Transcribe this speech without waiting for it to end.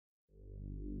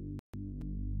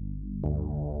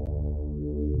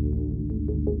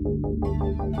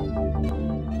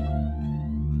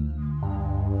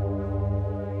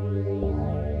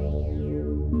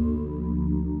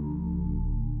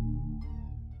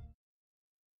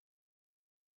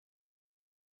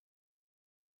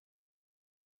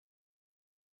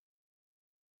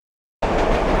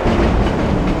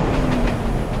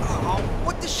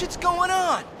What's going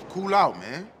on? Cool out,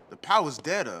 man. The power's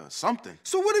dead or something.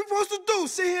 So what are we supposed to do?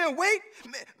 Sit here and wait?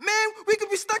 Man, we could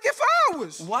be stuck here for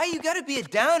hours. Why you gotta be a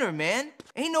downer, man?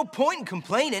 Ain't no point in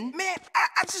complaining. Man,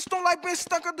 I just don't like being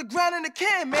stuck on the ground in a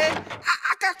can, man.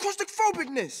 I got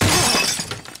claustrophobicness.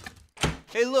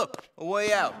 Hey, look, a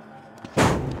way out.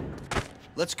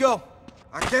 Let's go.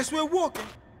 I guess we're walking.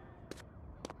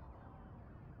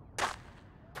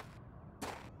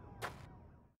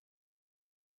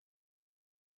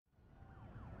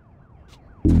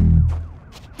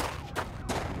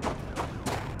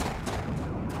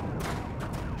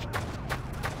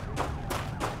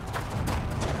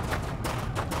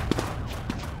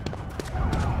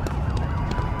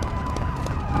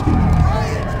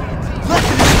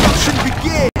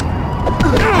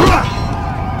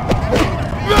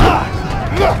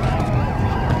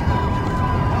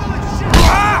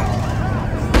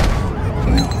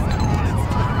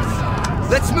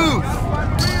 Let's move!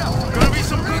 Gonna be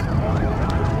some good...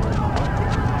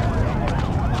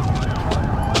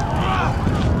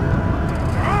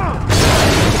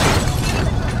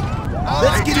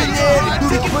 Let's get in there and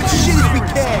do as much shit as we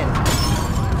can!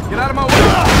 Get out of my way!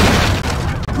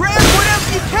 Grab whatever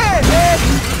you can, man!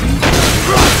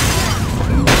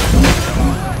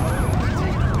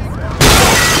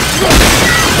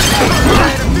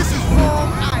 This is wrong.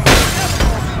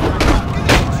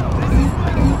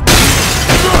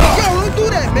 Yo, don't do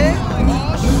that, man.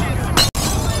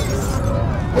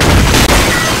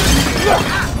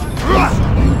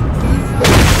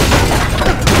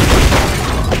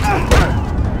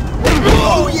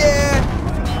 Oh, yeah!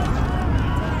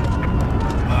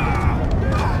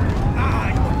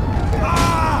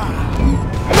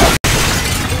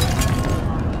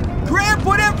 Grab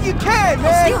whatever you can,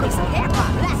 man! Steal me some hair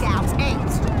pop. That's how it's aimed.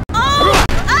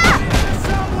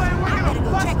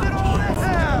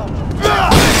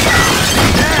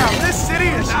 Damn, this city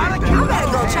is out of control. I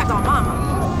better go check on Mama.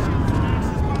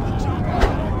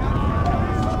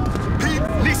 Pete,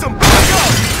 need some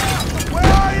backup. Where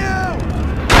are you?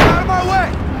 Get out of my way.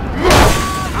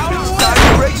 It's time to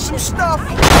break some stuff!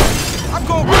 I'm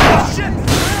going to shit.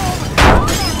 All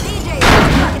them DJs are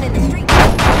fucking in the street.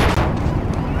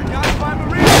 I gotta find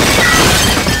Maria.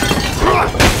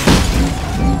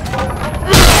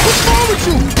 What's wrong with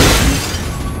you?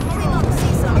 We want to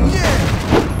see something.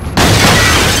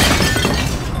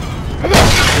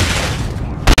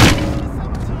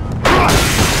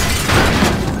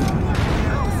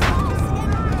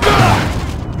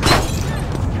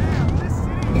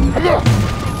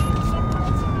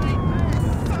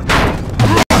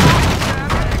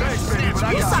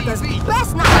 You suckers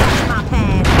best not touch my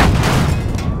pad.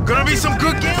 Gonna be some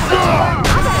good gambling. I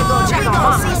better go check on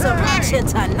Mama. See some action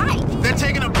tonight. They're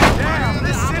taking a big Damn,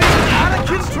 this city is out of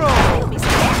control. Steal me some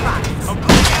hair pockets.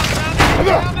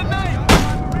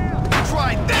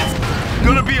 Try this.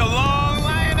 Gonna be a long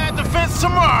line at the fence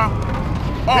tomorrow.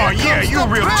 Oh yeah, you a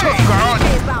real tough guy, aren't you?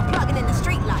 DJs about plugging in the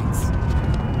street lights.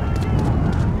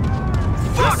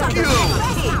 Fuck you!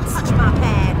 Best not touch my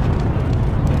pad.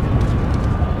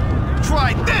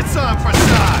 Try this on for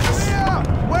size.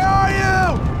 Where are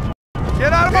you?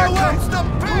 Get out of my way. Here comes the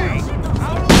pain.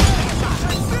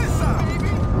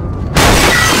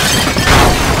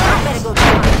 I better go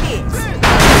get my kids.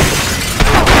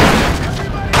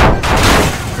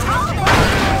 All them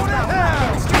DJs about plugging in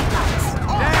the street lights.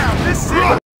 Damn, this city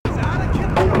is out of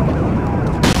control.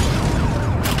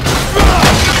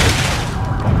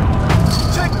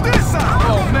 Check this out.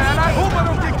 Oh man, I hope I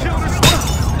don't get killed or something.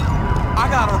 I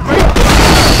got a rape.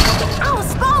 I was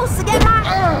supposed to get my...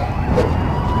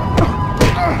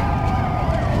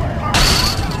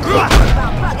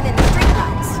 about plugging in the street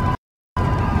lights.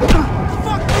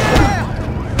 Fuck yeah!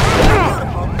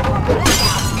 Beautiful.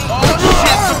 Oh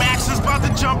shit, some action's about to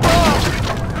jump off.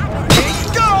 Here you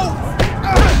go.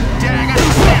 Dad, I got to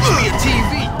snatch me a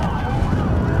TV.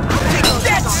 Take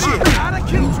That shit. Out of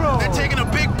control. They're taking a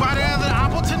big bite out of the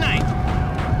apple tonight.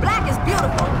 Black is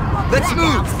beautiful. Let's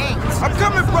move. I'm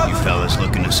coming, brother. Fellas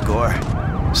looking to score.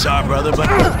 Sorry, brother, but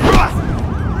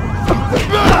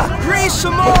Bring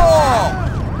some more!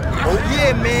 Oh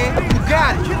yeah, man, you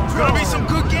got it. Gonna be some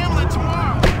good gambling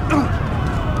tomorrow.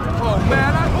 Oh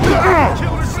man, I hope I get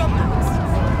killed or something.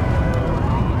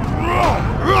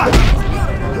 Beautiful.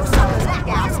 You suckers act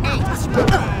out. Ain't touch my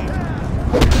pad.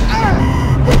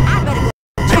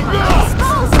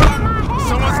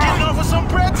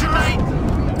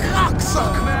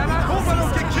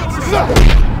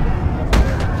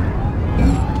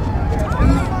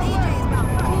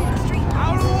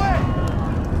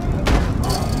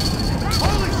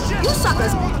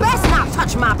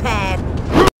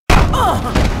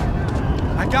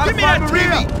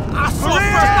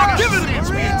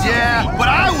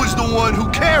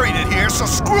 so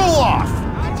screw off!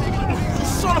 You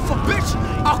son of a bitch!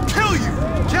 I'll kill you!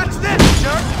 Catch this,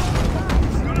 jerk!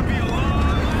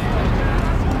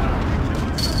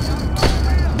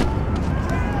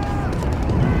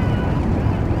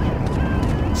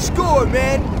 Score,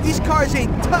 man. These cars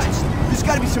ain't touched. There's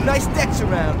gotta be some nice decks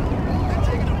around.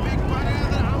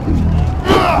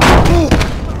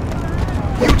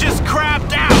 You just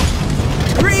crapped out!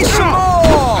 Grease some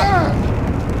more!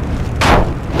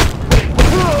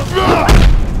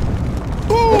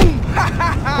 Boom! Ha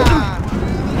ha ha!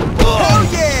 Hell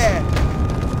yeah!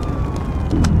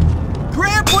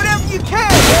 Grab whatever you can,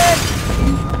 man!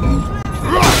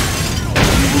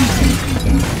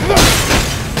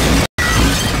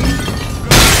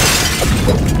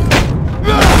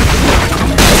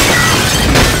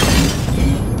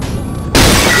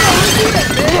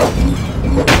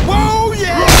 Whoa,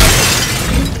 yeah!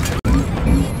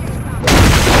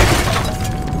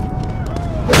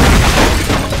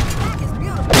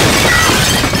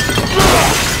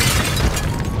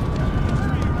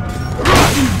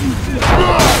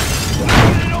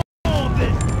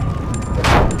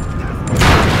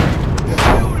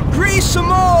 Grease some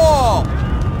more! Oh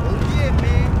yeah,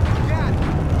 man. You got it.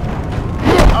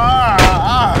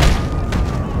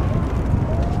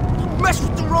 Mess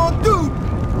with the wrong dude!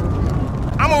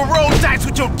 I'm gonna roll dice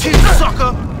with your teeth,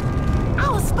 sucker! I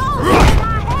was supposed to get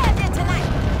my head in tonight.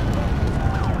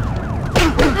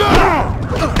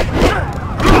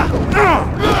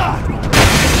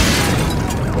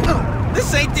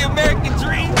 This ain't the American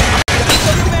dream!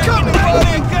 Come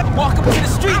on, walk up to the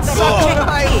streets, suck it!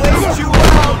 I waste you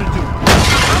out!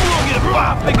 I'm gonna get a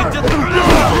 5-figure deal for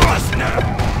this now!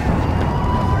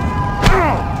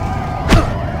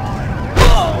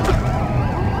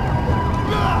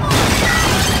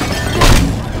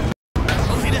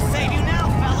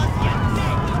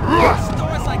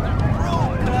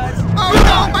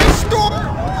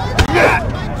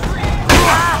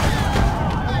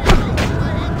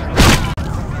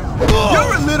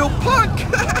 You're a little punk!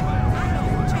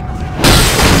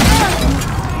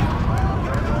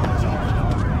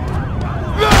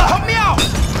 Help me out!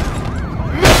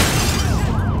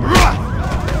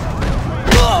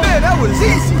 Man, that was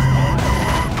easy!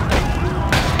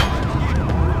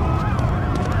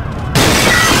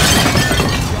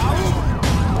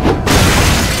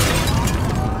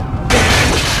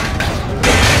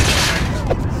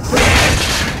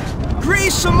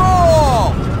 Grease some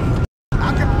more!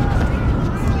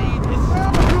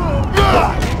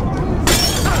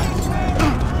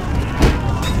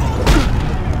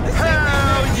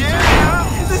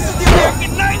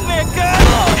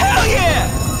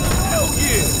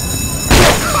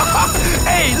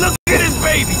 Hey, look at this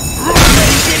baby! He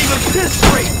can't even piss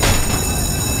straight!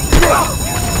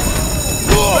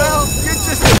 Well, you're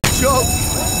just a joke.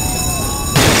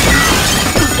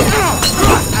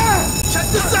 Check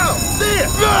this out! There!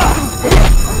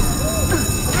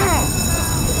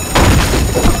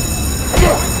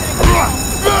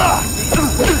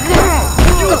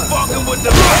 You fucking with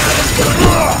the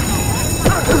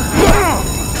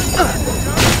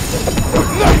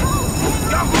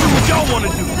Y'all do what y'all wanna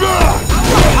do!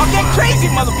 I'll get crazy,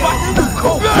 motherfucker!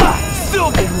 Cold!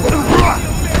 Silver!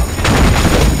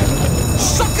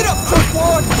 Suck it up,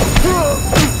 jerkwad!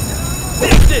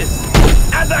 This!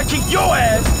 After I kick your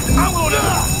ass, I'm gonna...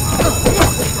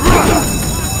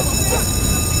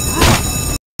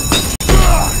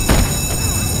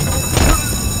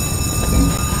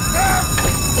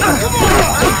 Come on!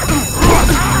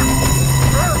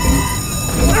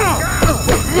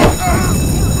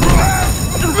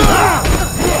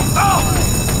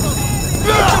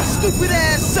 Stupid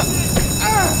ass up!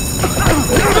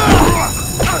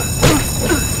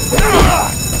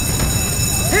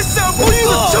 Here's some for you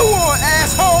to chew on,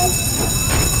 asshole!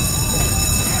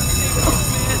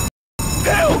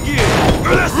 Hell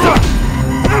yeah! Let's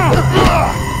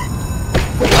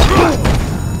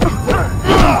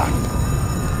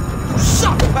You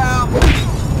suck, pal!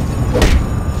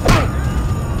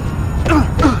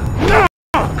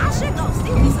 I should go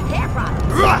steal me some hair products.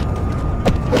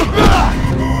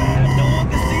 No one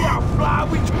can see how fly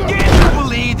we can't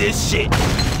believe this shit.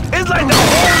 It's like the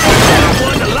whole world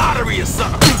won the lottery or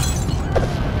something.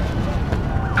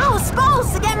 I was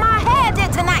supposed to get my hair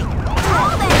did tonight.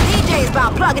 All that DJ's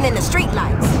about plugging in the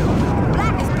streetlights.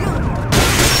 Black is beautiful.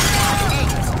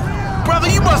 Brother,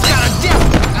 you must got a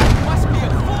death!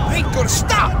 I ain't gonna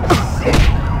stop!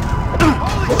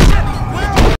 Holy shit!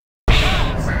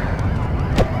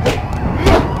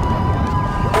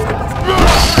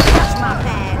 Touch my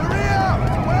bag. Hurry up!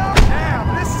 Well, damn,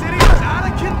 this city is out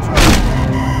of control.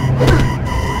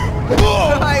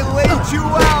 I laid you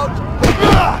out!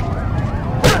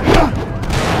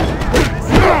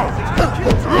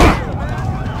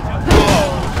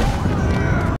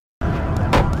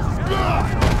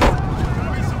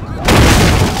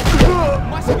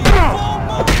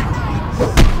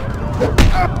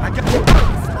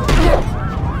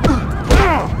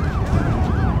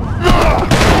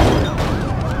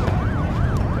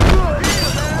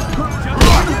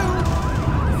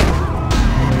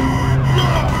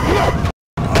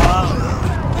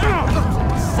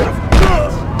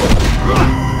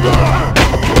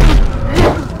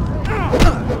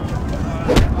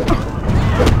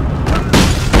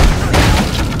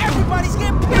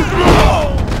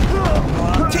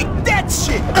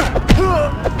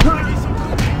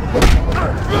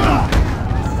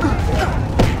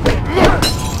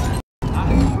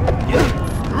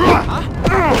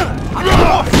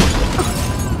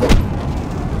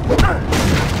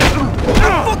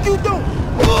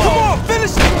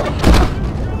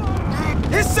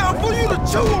 for you to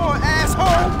chew on,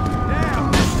 asshole!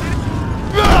 Damn, this shit.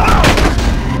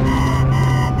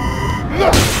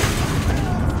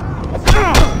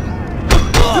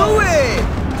 Do it!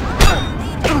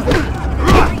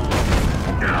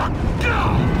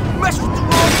 Mess with the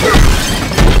wrong person!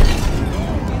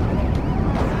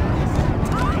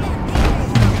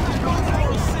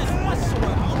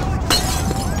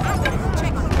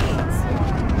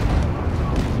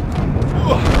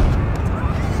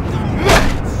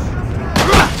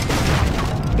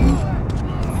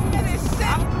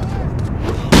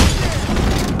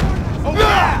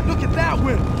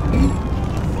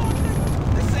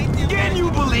 Can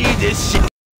you believe this shit? Yo,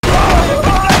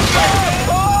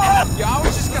 I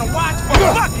was just gonna watch, but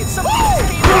fuck it, something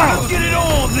just came out. Get it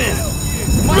on then!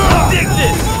 Dig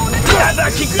this! As I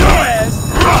kick your ass,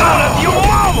 out of your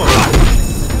mama!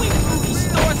 Swing through these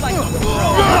stores like a pro.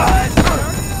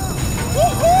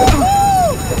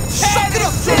 Suck it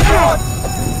up, Sam!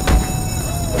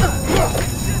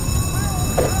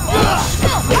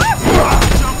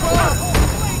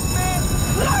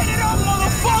 Light it up,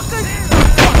 motherfuckers!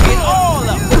 Fucking all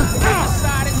up!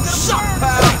 Suck,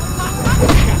 pal!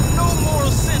 No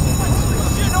moral sense.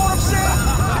 You know what I'm saying?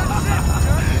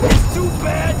 It's too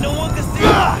bad no one can see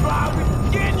us fly.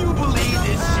 Can you believe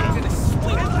this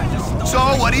shit? So,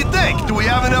 what do you think? Do we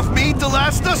have enough meat to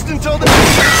last us until the...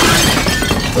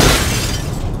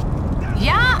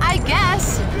 Yeah, I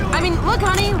guess. I mean, look,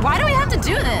 honey, why do we have to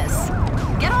do this?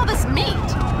 Get all this meat.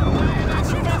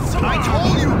 I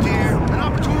told you, dear. An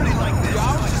opportunity like this.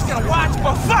 I was just gonna watch,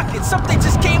 but fuck it, something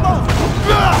just came over.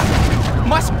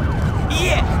 Must...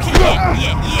 Yeah.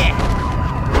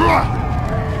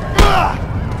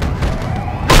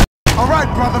 All right,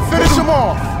 brother, finish him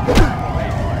off.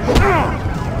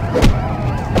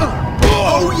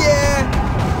 Oh, yeah.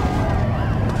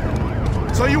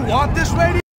 So you want this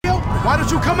radio? Why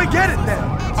don't you come and get it then?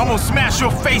 I'm gonna smash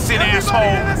your face in, Everybody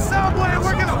in asshole! the subway,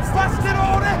 we're gonna bust it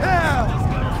all to hell.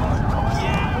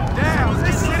 Damn,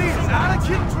 this city is out of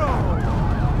control.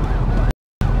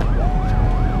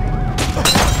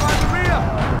 Maria!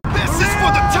 This is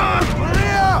for the time!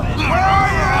 Maria! Where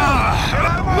are you? Get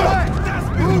out of my way!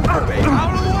 Move, out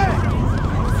of the way!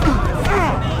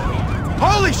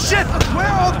 Holy shit! Where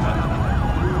are...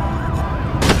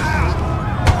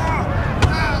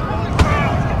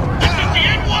 This is the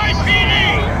NYPD!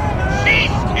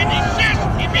 Cease and desist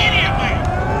immediately!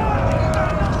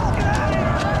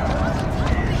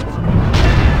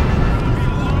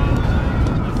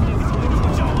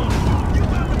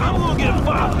 I'm gonna get a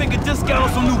 5-finger discount on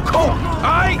some new coke,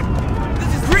 alright?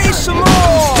 Breathe some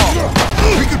more!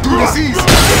 We could do this easy.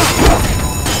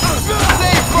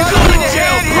 Safe, You buddy. go to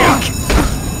jail, punk!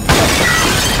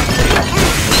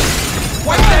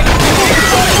 Wipe that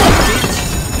bitch.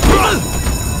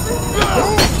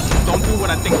 Don't do what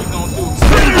I think you're gonna do.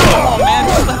 Come on, man,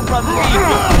 just let a brother be.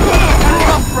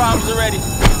 Enough problems already.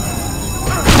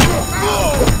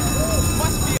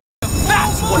 Must be a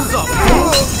fact. What's up?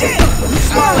 Shit! You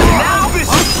smiling now?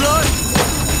 Vicious, blood!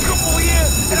 Come on here!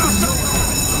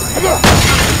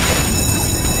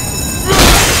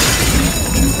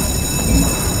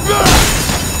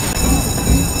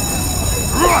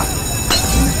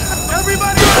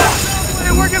 Everybody,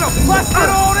 and we're gonna bust it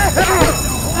all to hell.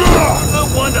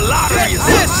 Good one, the lottery is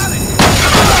This!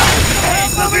 Hey,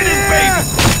 look at this baby!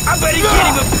 I bet he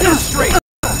can't even piss straight!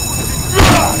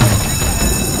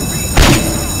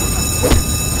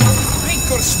 Ain't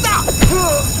gonna stop!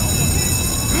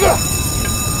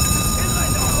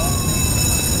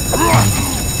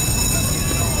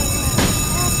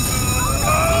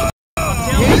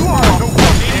 Yeah, you are no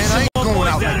fun, man. I ain't going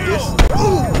out like this.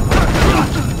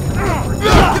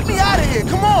 Get me out of here.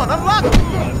 Come on, unlock it.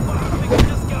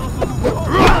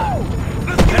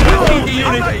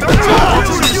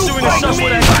 Pursuing a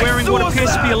suspect wearing what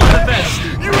appears to be a leather vest.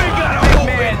 You ain't got a whole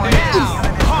man now!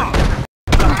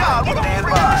 God, what the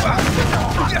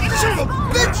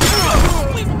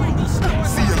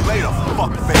See you later,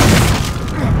 fuckface.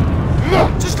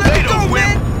 Just let it go,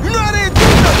 man! You know how they do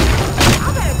nothing!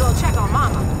 I better go check on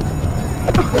Mama.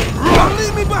 Don't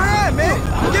leave me behind, man!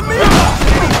 Get me out!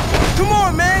 Come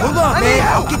on, man! Hold on, man!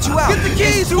 I'll get you out! Get the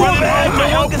keys to it, man!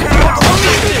 Don't Don't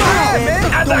leave me behind, man!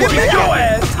 As I Get me kick your out!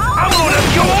 ass, I'm gonna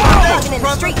kill your Working in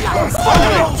the street lights.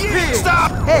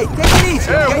 Stop! Hey, take it easy!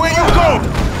 Hey, where you go?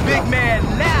 Big man,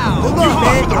 now! Hold on,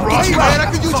 man. the I'll rock. get you out. I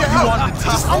could use your help.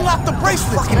 Just unlock the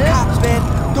bracelets, Fucking man. cops, man!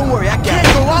 Don't worry, I got Can't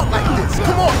it! go out like this.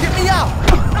 Come on, get me out.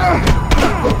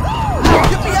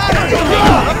 Get me out of here.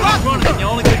 Unlock running and you're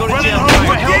only gonna go to jail Run for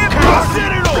for help.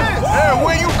 Hey,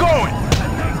 where you going?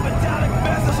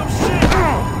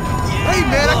 Hey,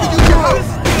 man, I could use your help.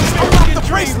 Just unlock the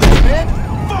bracelets, man.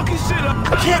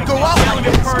 can't go out like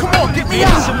this. Come on, get me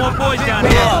out. Some more boys down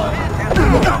here.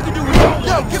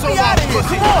 Yo, get me out of here.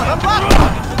 Come on, I'm locked.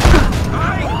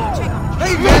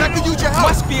 Hey, man, I could use your help.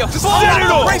 Must be a Just phone. set it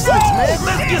off. Bracelets, man.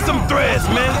 Let's get some threads,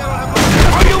 man.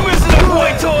 Are you missing a boy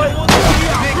toy?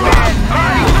 Big man.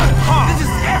 This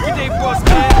is everyday bus,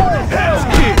 man. Hell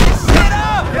yeah. Set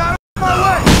up. Get out of my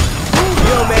way.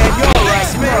 Yo, man, you're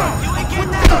alright, man.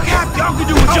 Y'all can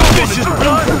do what y'all bitches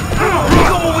want. You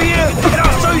come over here and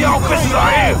I'll show you how bitches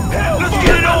I am. Let's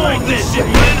get it on with this shit,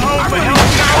 man.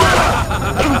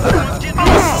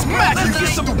 Smack you, Let's get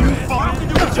some stupid fuck.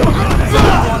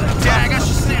 Dag, I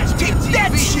should snatch Take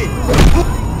that shit.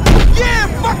 Yeah,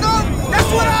 fucker. That's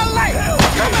what I like.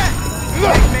 Come on.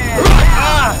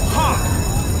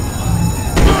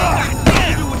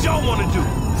 Do what y'all want to do.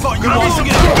 Thought you I need to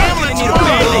get a family and need a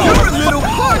band-aid. You're a little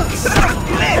punk.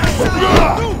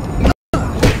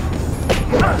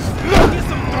 Get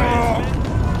some threads, man.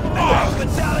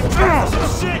 Metallic tracks, some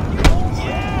shit.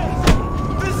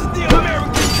 Yeah. This is the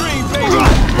American dream, baby.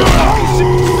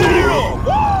 Set it off.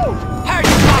 Woo! Heard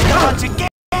you found a bunch of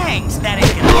gangs that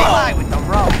ain't gonna fly with the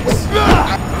roads.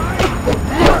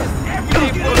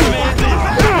 Everyday bus, man.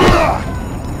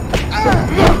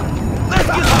 Let's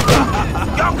get some.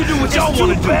 Y'all can do what y'all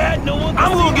want to do.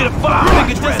 I'm gonna get a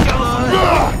 5-figure discount.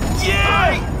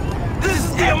 Yeah! This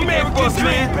is the American bus,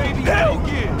 man. Hell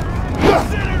yeah!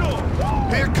 Set it off.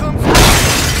 Here comes.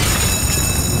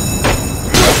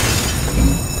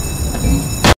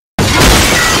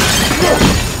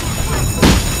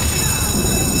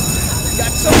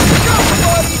 Got something to go,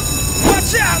 buddy.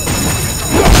 Watch out!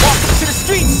 Welcome to the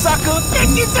streets, sucker. Kick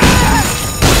his ass!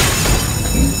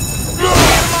 Scared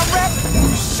of my rap?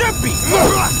 You should be.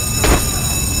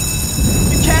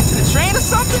 You catching a train or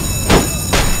something?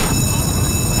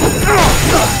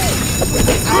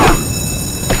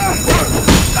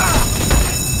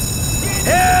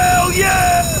 Hell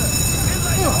yeah!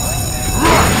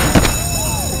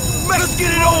 Let's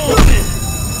get it on with it.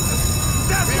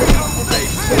 That's beautiful,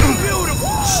 baby. Beautiful.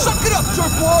 Suck it up,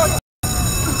 jerkboy.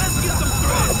 Let's get some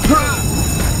threads.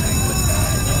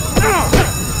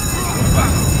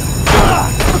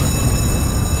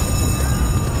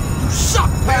 Suck,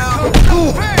 pal.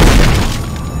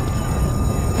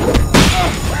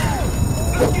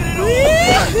 Let's get it on.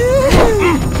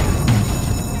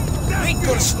 Ain't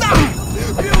gonna stop.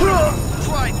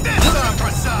 Try this on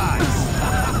for size.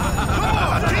 Come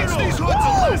on, teach these hoods a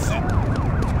lesson.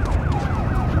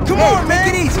 Come on, man.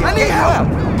 Take it easy. I need help.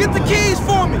 Get the keys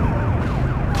for me.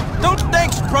 No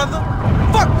thanks, brother.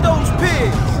 Fuck those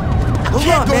pigs. Hold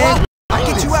on, man. I'll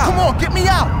get you out. Come on, get me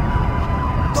out.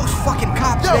 Those fucking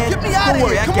cops, Yo, man. get me out of Don't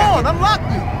worry, here. I Come got on, unlock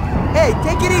me. Hey,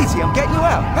 take it easy. I'm getting you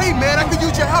out. Hey, man, I could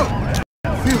use your help.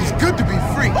 Feels good to be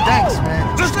free. Thanks, man.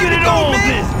 Let's get it on, man.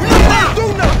 this. You don't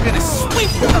do nothing. It's sweet.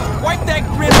 Wipe that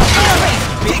grin off your face,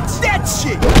 Take bitch. that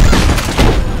shit.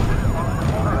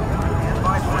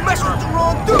 Mess with the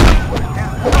wrong dude.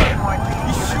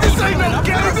 This ain't no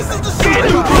game. This is the Get street.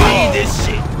 you clean this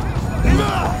shit.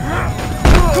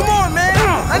 Come on, man.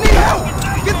 I need help.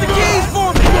 Get the keys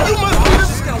for me. You must be the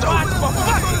stupid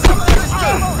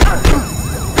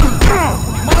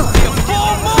Must be a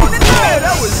full moon in there.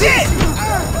 that was it.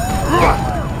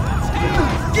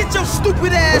 Get your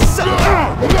stupid ass up.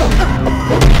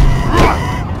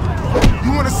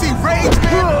 You wanna see rage,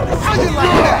 man? How you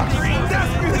like that?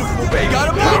 That's beautiful, baby. Got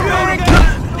him out, man.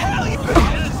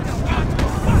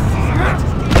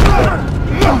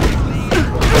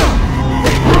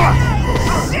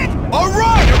 All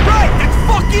right, that's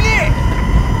fucking it.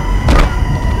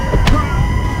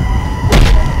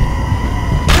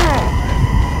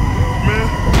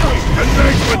 That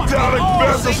thing's metallic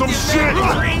vest or some shit.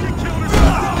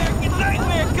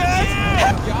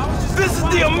 This is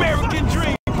the American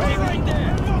dream.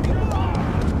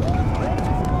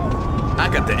 I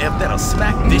got the F that'll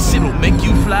smack. This shit'll make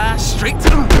you fly straight to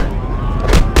the...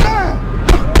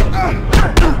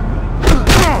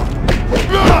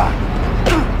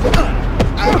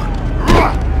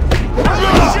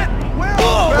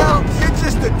 Well, you're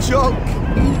just a joke.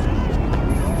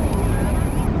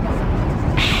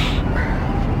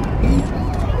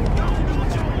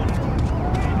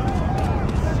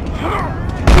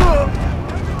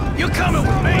 You coming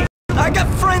with me? I got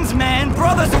friends, man.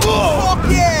 Brothers. Fuck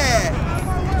yeah.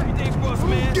 Everyday bus,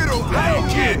 man. Get over Hell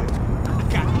here.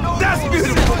 yeah. That's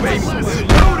beautiful, baby. Beautiful.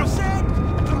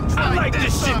 I like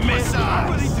this shit, man. I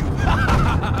really do.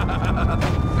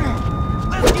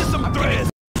 Let's get some threads,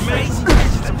 man.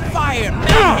 Some fire,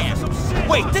 man.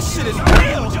 Wait, this shit is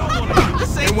real.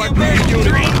 This ain't the American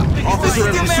dream. Officer, This is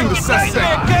the shoot a American suspect.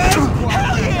 nightmare, guys.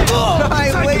 Hell yeah. I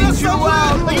ain't Taking waiting us you somewhere.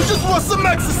 out. You just want some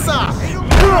exercise.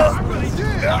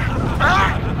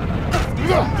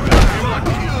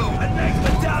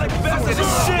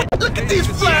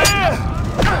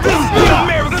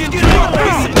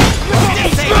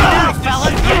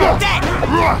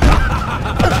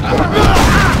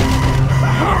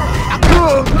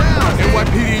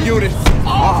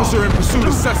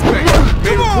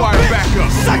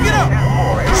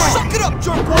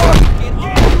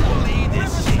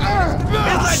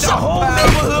 whole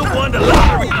neighborhood won the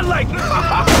lottery. I like it.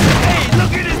 Hey,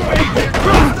 look at this baby.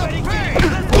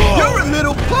 You're a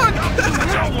little punk!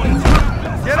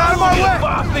 Get out of my way!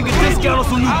 5-finger discount on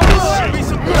some new shit.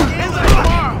 You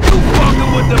fucking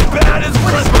with the baddest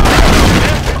Christmas.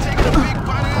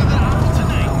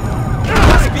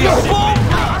 Must be a fool.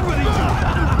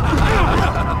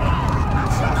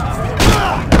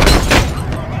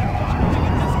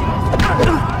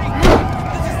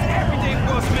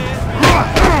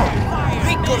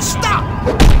 Stop!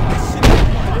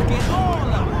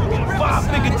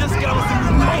 5-finger discount on some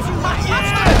new knife.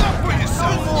 No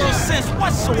moral sense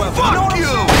whatsoever. Fuck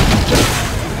you!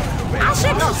 I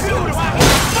should go see this.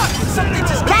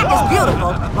 Black is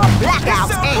beautiful, but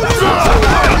blackouts ain't.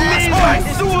 Means like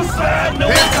suicide. No,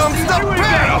 Here comes the you ain't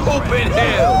got a hope in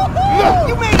hell.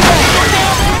 You made that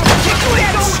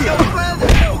shit!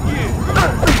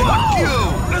 Fuck you!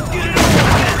 Let's get it over.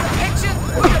 Picture?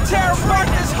 We can tear apart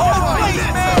this whole place,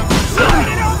 man!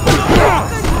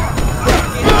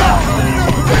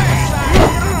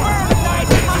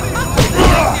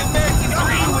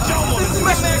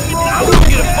 I'm gonna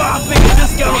get a 5-finger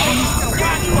discount on these.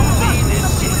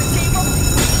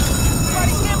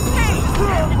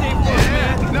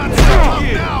 Not so tough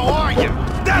now, are you?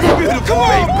 That's beautiful, Come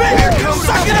on, baby. bitch! Here comes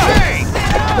Suck it up.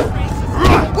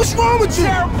 What's wrong with you?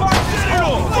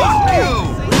 Fuck you!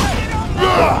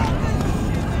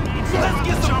 Let's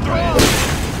get some thread.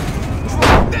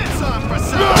 That's on for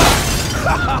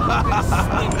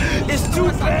It's too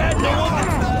bad, no one.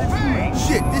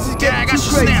 Shit, this is Dag, getting I too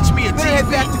should crazy. snatch me a Better head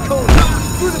TV. back to Cody.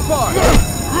 Through the park. Gonna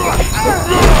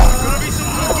be some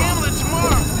good gambling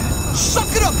tomorrow. Suck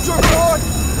it up, jerk-lord!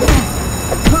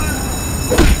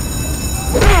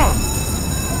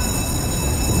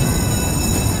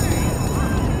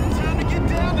 Time to get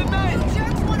down tonight.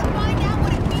 Jerks want to find out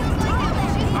what it feels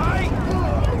like.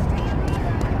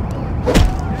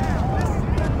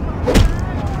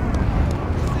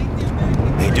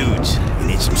 Hey, dudes, you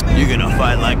need some... You're gonna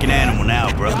fight like an animal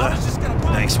now, brother.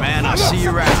 Thanks, man. I'll see you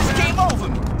around. Game over.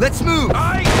 Let's move.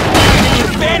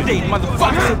 Band-Aid,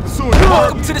 motherfucker!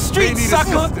 Welcome to the streets,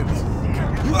 sucker!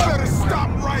 You better stop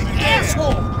right there.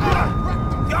 Asshole.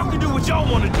 Y'all can do what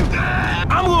y'all want to do.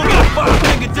 I'm gonna get a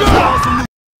 5-finger discount on some new.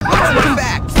 Come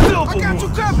back. Silver I got you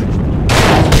one. covered.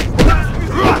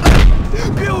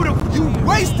 Beautiful. You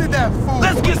wasted that fool.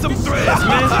 Let's get some threads,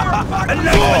 man. And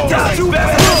next time, too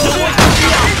bad.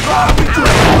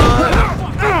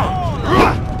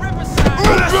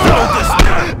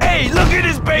 Hey, look at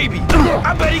this baby.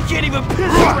 I bet he can't even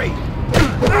piss straight.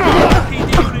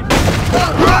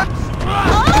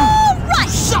 Alright!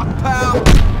 Suck, pal.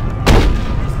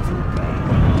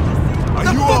 Are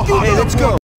you all hot? Hey, let's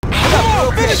go. Come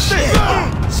on, finish this!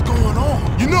 What's going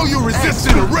on? You know you're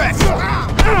resisting arrest.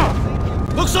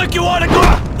 Looks like you ought to go.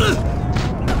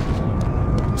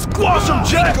 Squash him,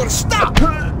 Jack. Gotta stop.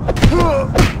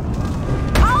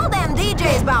 All them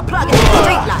DJs about plugging in the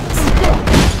streetlights.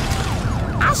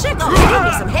 I should go steal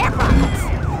me some hair products.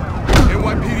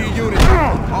 NYPD unit.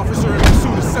 Officer in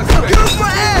pursuit of suspect. Get off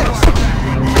my ass!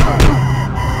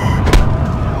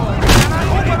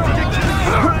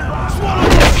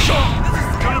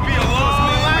 Gonna be a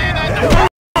long line at the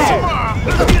tomorrow.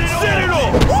 Set it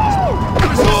off.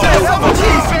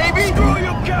 Baby! Screw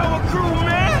your coward crew,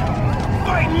 man.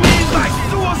 Fighting me like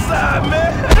suicide,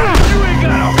 man. You ain't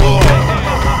got a hold.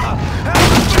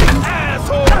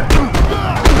 Asshole.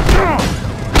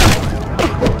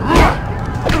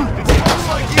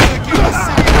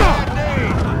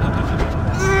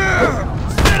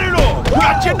 Set it off.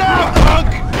 Got you now, punk.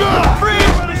 Free.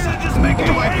 Just make it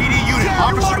NYPD unit.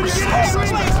 Officer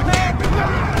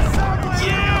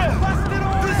Yeah!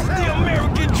 This is the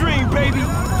American dream, baby!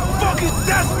 Fuck it,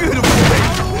 that's beautiful, baby!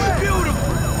 Beautiful!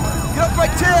 Get off my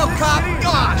tail, cop.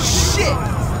 Ah, shit.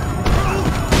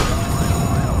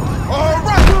 All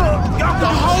right! Got the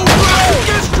whole world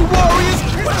against you, warriors!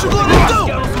 What you gonna do?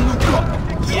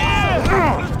 Yeah!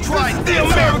 Try the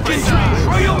American dream!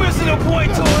 Are you missing a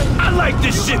point, Toy? I like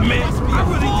this shit, man! I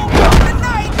really do.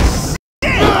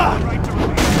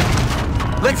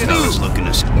 Let's move. Looking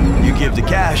to... You give the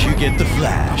cash, you get the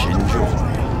flash. Enjoy.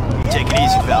 Take it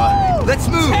easy, fella. Let's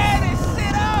move.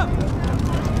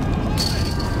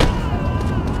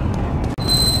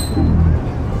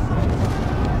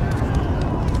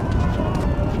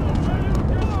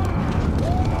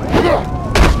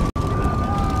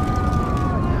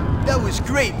 That was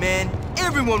great, man.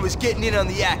 Everyone was getting in on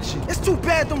the action. It's too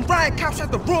bad them riot cops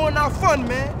had to ruin our fun,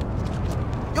 man.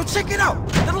 Yo, check it out.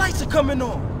 The lights are coming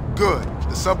on. Good.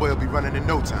 The subway will be running in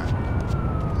no time.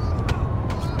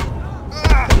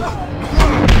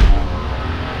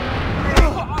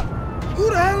 Who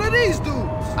the hell are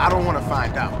I don't want to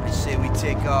find out. I say we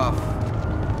take off.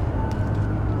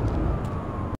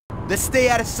 Let's stay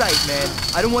out of sight, man.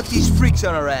 I don't want these freaks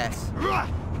on our ass.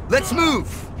 Let's move!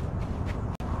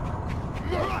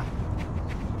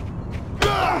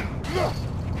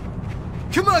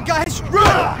 Come on, guys,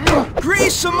 run!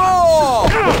 Grease them all!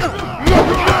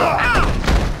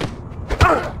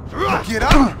 Get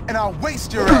up, and I'll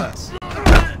waste your ass.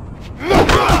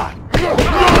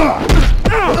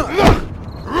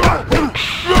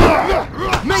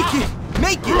 Make it!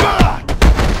 Make it!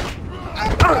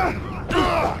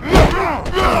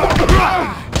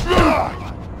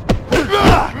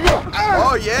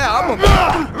 Oh yeah, I'm a...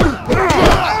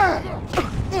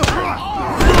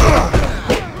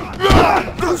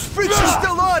 Those freaks are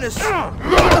still on us!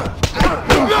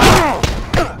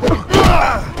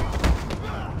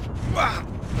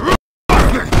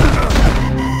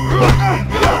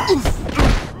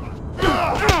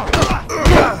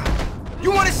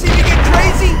 You wanna see me get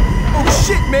crazy? Oh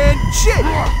shit, man, shit!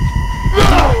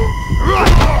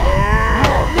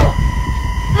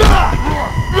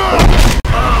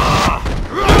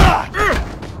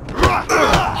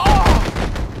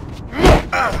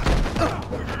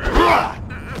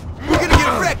 We're gonna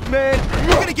get wrecked, man!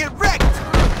 We're gonna get wrecked!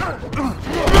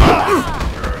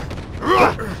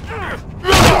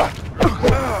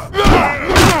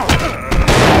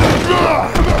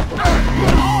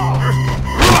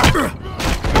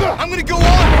 I'm gonna go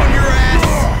off on your ass!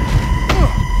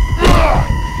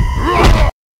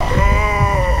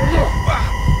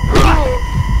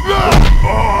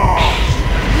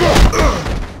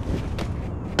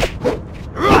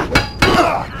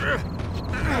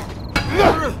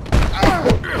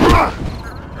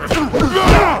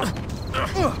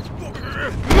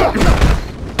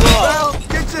 Well,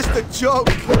 you're just a joke.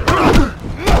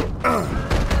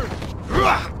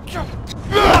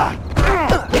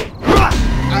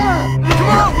 Come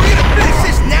on, we're gonna finish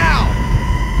this now!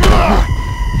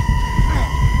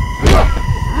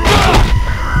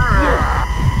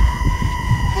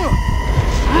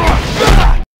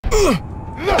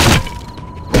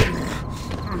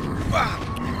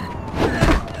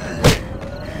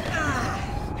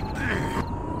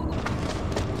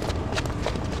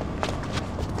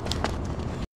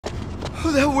 Who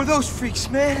the hell were those freaks,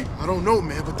 man? I don't know,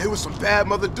 man, but they were some bad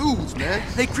mother dudes, man.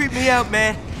 They creep me out,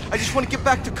 man. I just want to get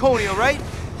back to Coney, all right?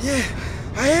 Yeah,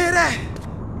 I hear that.